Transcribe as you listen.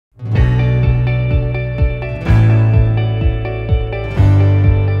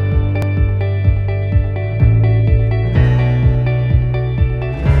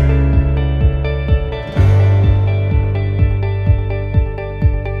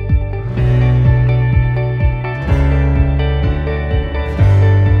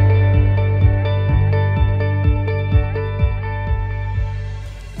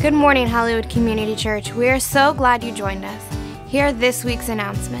Good morning, Hollywood Community Church. We are so glad you joined us. Here are this week's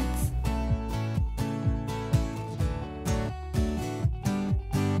announcements.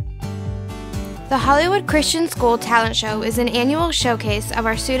 The Hollywood Christian School Talent Show is an annual showcase of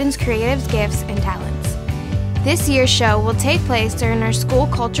our students' creative gifts and talents. This year's show will take place during our School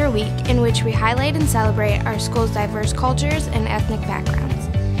Culture Week, in which we highlight and celebrate our school's diverse cultures and ethnic backgrounds.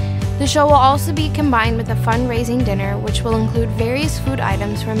 The show will also be combined with a fundraising dinner, which will include various food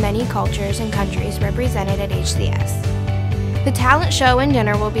items from many cultures and countries represented at HCS. The talent show and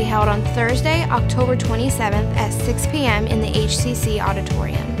dinner will be held on Thursday, October 27th at 6 p.m. in the HCC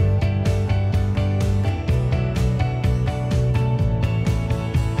auditorium.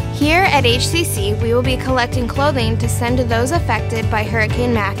 Here at HCC, we will be collecting clothing to send to those affected by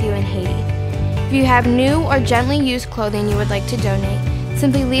Hurricane Matthew in Haiti. If you have new or gently used clothing you would like to donate,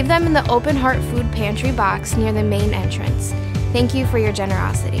 simply leave them in the Open Heart Food Pantry box near the main entrance. Thank you for your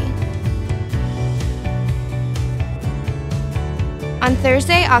generosity. On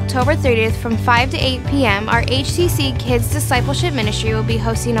Thursday, October 30th from 5 to 8 p.m., our HCC Kids Discipleship Ministry will be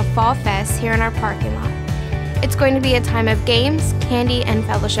hosting a Fall Fest here in our parking lot. It's going to be a time of games, candy, and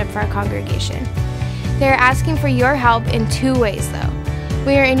fellowship for our congregation. They are asking for your help in two ways, though.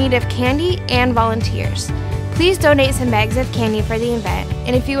 We are in need of candy and volunteers. Please donate some bags of candy for the event,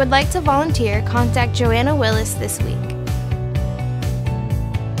 and if you would like to volunteer, contact Joanna Willis this week.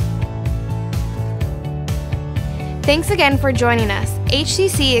 Thanks again for joining us.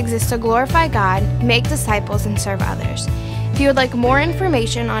 HCC exists to glorify God, make disciples, and serve others. If you would like more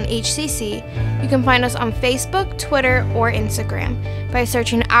information on HCC, you can find us on Facebook, Twitter, or Instagram by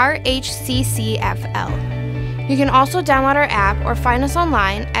searching OurHCCFL. You can also download our app or find us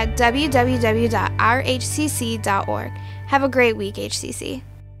online at www.ourhcc.org. Have a great week, HCC.